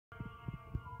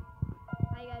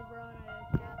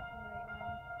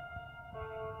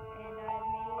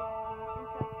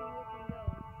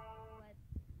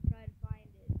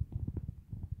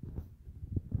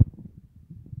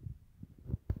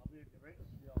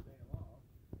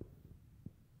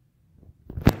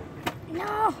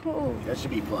No. That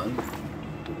should be fun.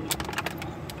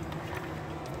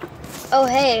 Oh,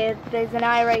 hey, there's an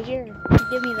eye right here.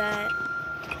 Give me that.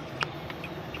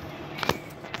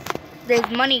 There's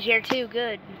money here too.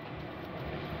 Good.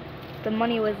 The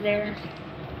money was there.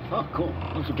 Oh, cool.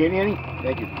 Want some candy, Annie?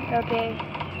 Thank you. Okay.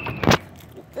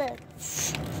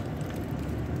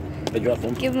 I dropped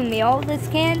one. Giving me all this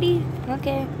candy?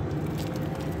 Okay.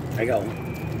 I got one.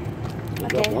 I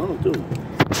dropped one or two.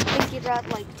 I think you dropped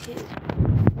like two.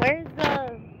 Where's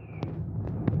the...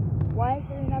 Why is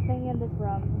there nothing in this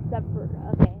room except for...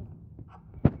 Okay.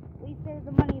 At least there's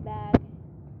a money bag.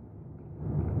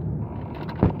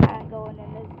 I'm going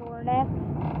in this door next.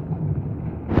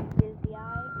 Here's the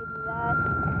eye. Give me that.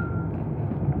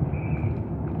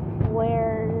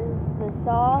 Where's the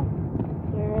saw?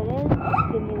 Here it is.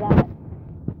 Give me that.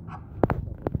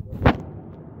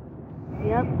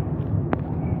 Yep.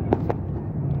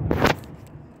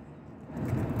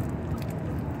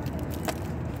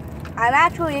 I'm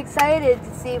actually excited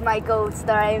to see my ghost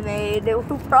that I made. It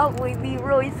will probably be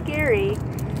really scary,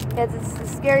 because it's the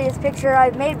scariest picture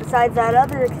I've made besides that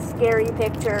other scary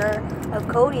picture of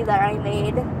Cody that I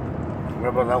made. What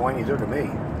about that one you took of me?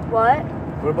 What?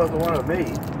 What about the one of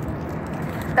me?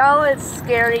 That was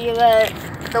scary, but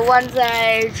the ones that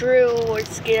I drew were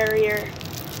scarier.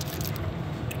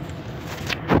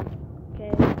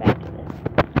 Okay, back to this.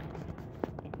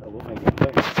 Oh, we'll make it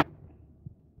quick.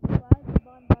 Why is the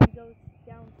Bonbon ghost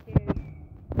downstairs?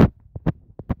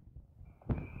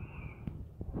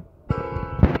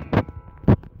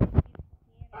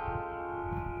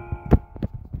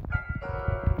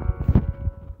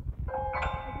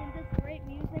 Isn't this great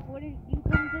music? Wouldn't you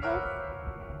come to this?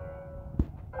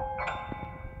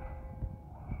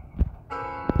 The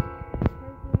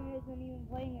person isn't even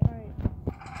playing it right.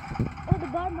 Oh, the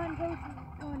Bonbon ghost is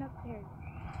going upstairs.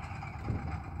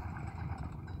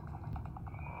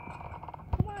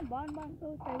 Come on, Bonbon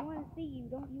ghost, I want to see you.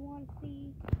 Don't you want to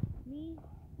see me?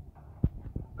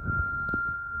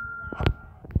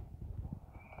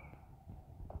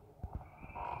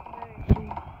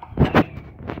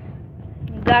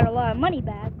 You got a lot of money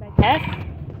back, I guess.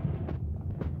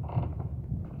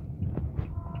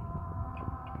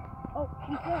 Oh,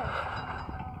 she's there.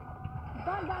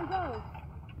 Bonbon ghost.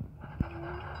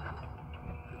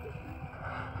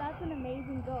 That's an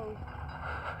amazing ghost.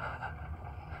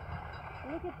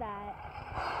 Look at that.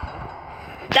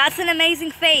 That's an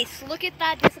amazing face. Look at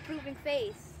that disapproving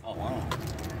face. Oh, wow.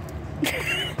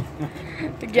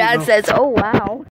 Dad says, oh, wow.